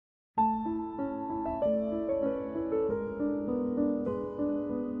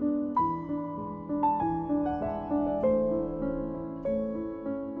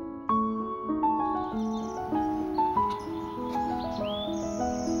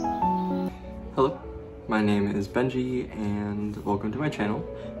Hello, my name is Benji and welcome to my channel.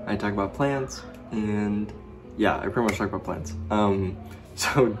 I talk about plants and yeah, I pretty much talk about plants.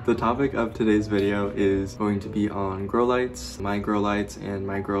 So the topic of today's video is going to be on grow lights, my grow lights and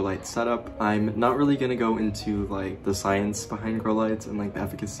my grow light setup. I'm not really gonna go into like the science behind grow lights and like the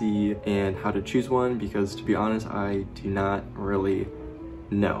efficacy and how to choose one because to be honest, I do not really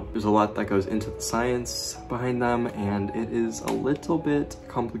know. There's a lot that goes into the science behind them and it is a little bit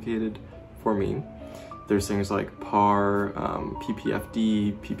complicated for me. There's things like PAR,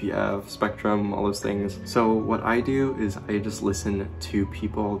 PPFD, PPF, spectrum, all those things. So what I do is I just listen to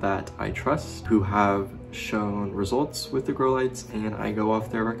people that I trust who have shown results with the grow lights and I go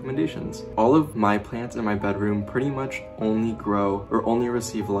off their recommendations. All of my plants in my bedroom pretty much only grow or only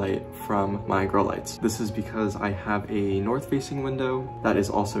receive light from my grow lights. This is because I have a north-facing window that is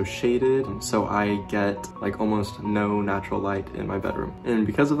also shaded, so I get like almost no natural light in my bedroom. And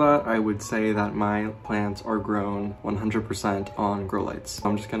because of that, I would say that my plants are grown 100% on grow lights.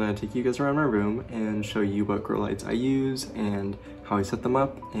 I'm just gonna take you guys around my room and show you what grow lights I use and how I set them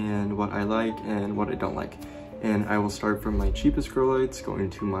up and what I like and what I don't like. And I will start from my cheapest grow lights going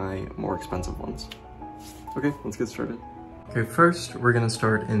to my more expensive ones. Okay, let's get started. Okay, first we're gonna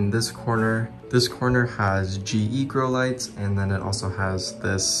start in this corner. This corner has GE grow lights and then it also has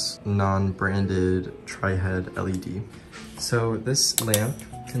this non-branded tri-head LED. So this lamp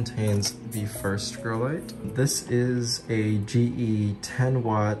contains the first grow light. This is a GE 10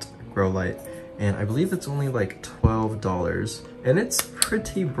 watt grow light and I believe it's only like $12 and it's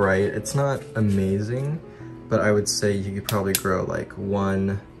pretty bright. It's not amazing, but I would say you could probably grow like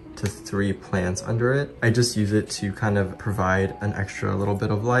 1 to 3 plants under it. I just use it to kind of provide an extra little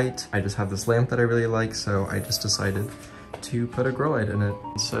bit of light. I just have this lamp that I really like, so I just decided to put a grow light in it.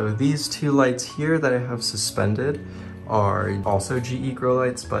 So these two lights here that I have suspended are also GE grow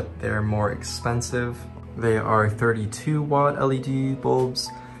lights, but they're more expensive. They are 32 watt LED bulbs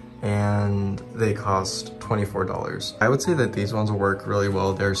and they cost $24. I would say that these ones will work really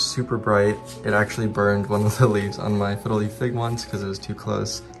well. They're super bright. It actually burned one of the leaves on my fiddle leaf fig once because it was too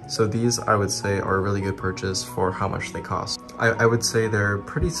close. So these I would say are a really good purchase for how much they cost. I would say they're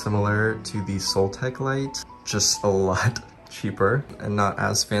pretty similar to the Soltech light, just a lot cheaper and not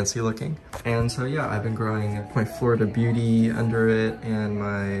as fancy looking. And so yeah, I've been growing my Florida Beauty under it and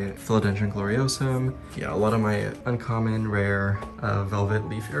my Philodendron gloriosum. Yeah, a lot of my uncommon rare velvet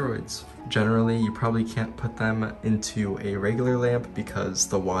leaf aeroids. Generally, you probably can't put them into a regular lamp because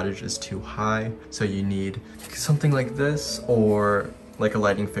the wattage is too high. So you need something like this or like a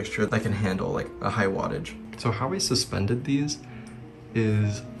lighting fixture that can handle like a high wattage. So how I suspended these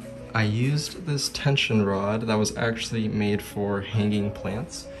is I used this tension rod that was actually made for hanging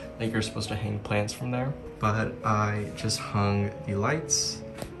plants. Like you're supposed to hang plants from there. But I just hung the lights.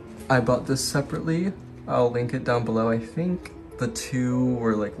 I bought this separately. I'll link it down below. I think the two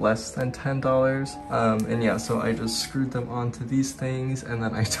were like less than $10. And yeah, so I just screwed them onto these things and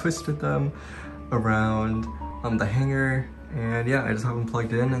then I twisted them around the hanger. And yeah, I just have them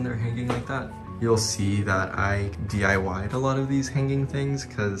plugged in and they're hanging like that. You'll see that I DIY'd a lot of these hanging things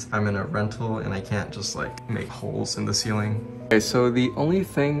because I'm in a rental and I can't just like make holes in the ceiling. Okay, so the only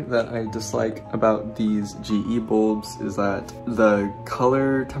thing that I dislike about these GE bulbs is that the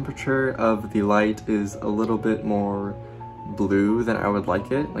color temperature of the light is a little bit more blue than I would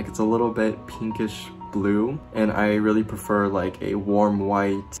like it. Like it's a little bit pinkish blue and I really prefer like a warm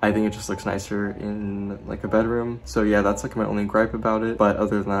white. I think it just looks nicer in like a bedroom. So yeah, that's like my only gripe about it, but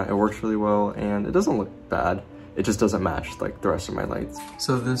other than that it works really well and it doesn't look bad. It just doesn't match like the rest of my lights.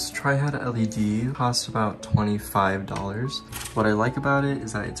 So this tri-head LED costs about $25. What I like about it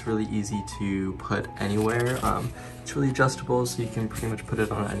is that it's really easy to put anywhere. It's really adjustable, so you can pretty much put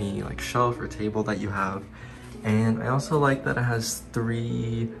it on any like shelf or table that you have. And I also like that it has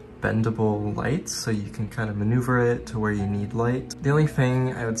 3 bendable lights, so you can kind of maneuver it to where you need light. The only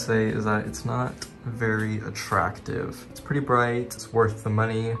thing I would say is that it's not very attractive. It's pretty bright, it's worth the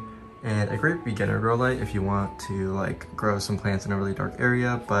money, and a great beginner grow light if you want to like grow some plants in a really dark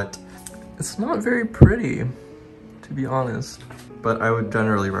area, but it's not very pretty, to be honest. But I would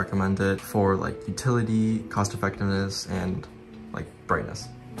generally recommend it for like utility, cost effectiveness, and like brightness,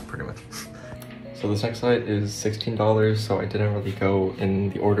 pretty much. So this next light is $16, so I didn't really go in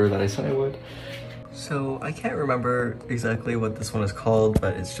the order that I said I would. So I can't remember exactly what this one is called,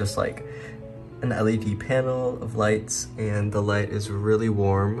 but it's just like an LED panel of lights and the light is really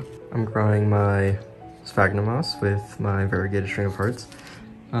warm. I'm growing my sphagnum moss with my variegated string of hearts.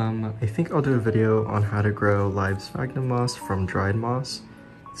 I think I'll do a video on how to grow live sphagnum moss from dried moss.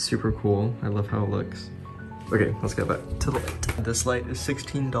 It's super cool. I love how it looks. Okay, let's get back to the light. This light is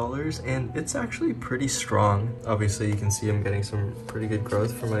 $16 and it's actually pretty strong. Obviously you can see I'm getting some pretty good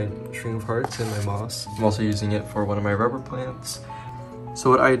growth from my string of hearts and my moss. I'm also using it for one of my rubber plants. So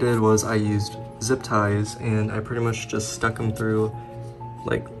what I did was I used zip ties and I pretty much just stuck them through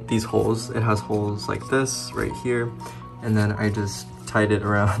like these holes. It has holes like this right here, and then I just tied it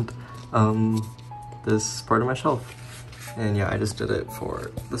around this part of my shelf. And yeah, I just did it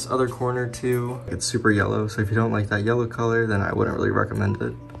for this other corner too. It's super yellow, so if you don't like that yellow color, then I wouldn't really recommend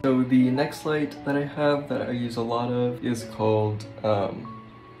it. So the next light that I have that I use a lot of is called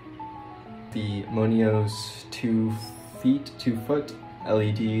the Monios 2 foot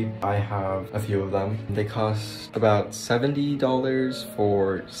LED. I have a few of them. They cost about $70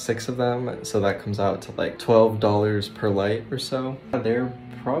 for 6 of them, so that comes out to like $12 per light or so. They're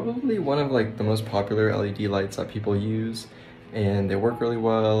probably one of like the most popular LED lights that people use, and they work really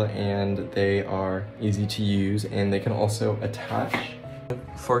well and they are easy to use, and they can also attach.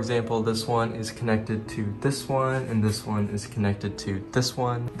 For example, this one is connected to this one and this one is connected to this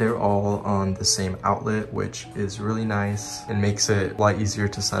one. They're all on the same outlet, which is really nice and makes it a lot easier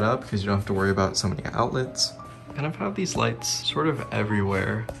to set up because you don't have to worry about so many outlets. I kind of have these lights sort of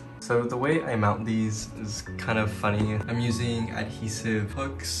everywhere. So the way I mount these is kind of funny. I'm using adhesive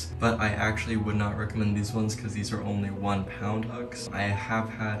hooks, but I actually would not recommend these ones because these are only 1 pound hooks. I have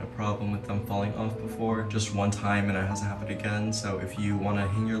had a problem with them falling off before, just one time, and it hasn't happened again. So if you want to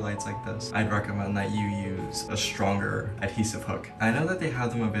hang your lights like this, I'd recommend that you use a stronger adhesive hook. I know that they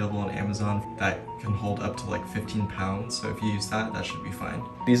have them available on Amazon that can hold up to like 15 pounds. So if you use that, that should be fine.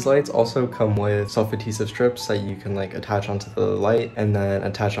 These lights also come with self-adhesive strips that you can like attach onto the light and then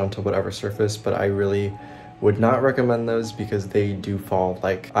attach onto whatever surface, but I really would not recommend those because they do fall.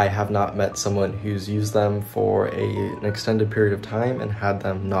 Like, I have not met someone who's used them for an extended period of time and had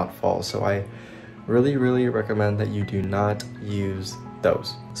them not fall. So I really recommend that you do not use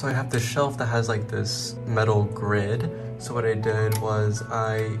those. So I have this shelf that has like this metal grid. So what I did was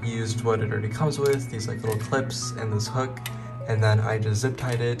I used what it already comes with, these like little clips and this hook, and then I just zip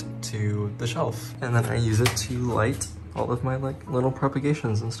tied it to the shelf. And then I use it to light all of my like little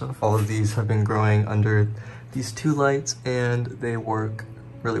propagations and stuff. All of these have been growing under these 2 lights and they work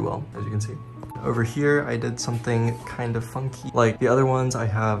really well, as you can see. Over here, I did something kind of funky. Like the other ones, I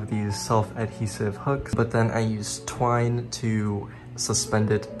have these self-adhesive hooks, but then I use twine to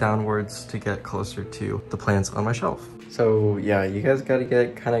suspend it downwards to get closer to the plants on my shelf. So yeah, you guys gotta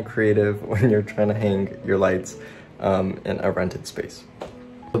get kind of creative when you're trying to hang your lights in a rented space.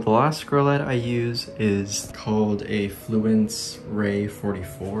 So the last grow light I use is called a Fluence Ray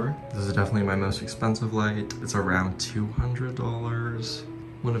 44. This is definitely my most expensive light. It's around $200.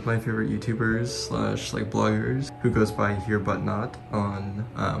 One of my favorite YouTubers slash like bloggers who goes by Here But Not on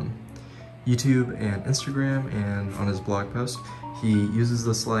YouTube and Instagram and on his blog post, he uses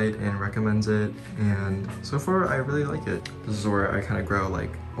this light and recommends it, and so far I really like it. This is where I kind of grow like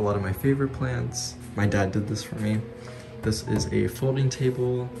a lot of my favorite plants. My dad did this for me. This is a folding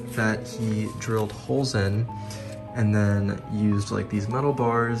table that he drilled holes in and then used like these metal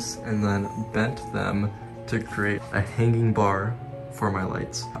bars and then bent them to create a hanging bar for my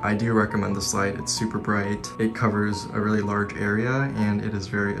lights. I do recommend this light. It's super bright. It covers a really large area and it is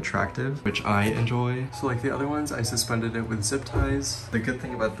very attractive, which I enjoy. So like the other ones, I suspended it with zip ties. The good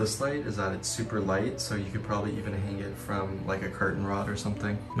thing about this light is that it's super light, so you could probably even hang it from like a curtain rod or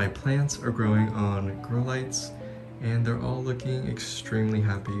something. My plants are growing on grow lights and they're all looking extremely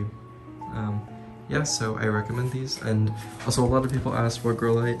happy. Yeah, so I recommend these. And also a lot of people ask what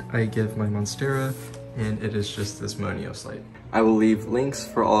grow light I give my Monstera, and it is just this Monios light. I will leave links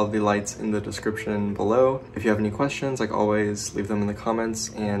for all of the lights in the description below. If you have any questions, like always, leave them in the comments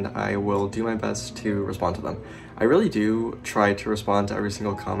and I will do my best to respond to them. I really do try to respond to every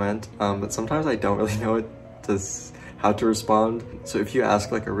single comment, but sometimes I don't really know how to respond. So if you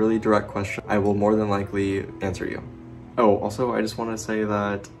ask like a really direct question, I will more than likely answer you. Oh, also I just want to say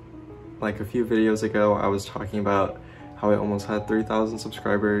that like a few videos ago, I was talking about how I almost had 3,000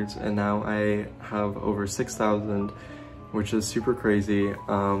 subscribers and now I have over 6,000, which is super crazy.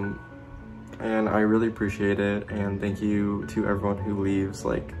 And I really appreciate it. And thank you to everyone who leaves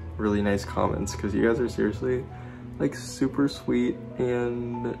like really nice comments, because you guys are seriously like super sweet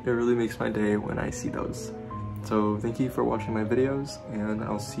and it really makes my day when I see those. So thank you for watching my videos and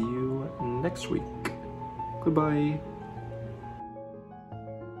I'll see you next week. Goodbye.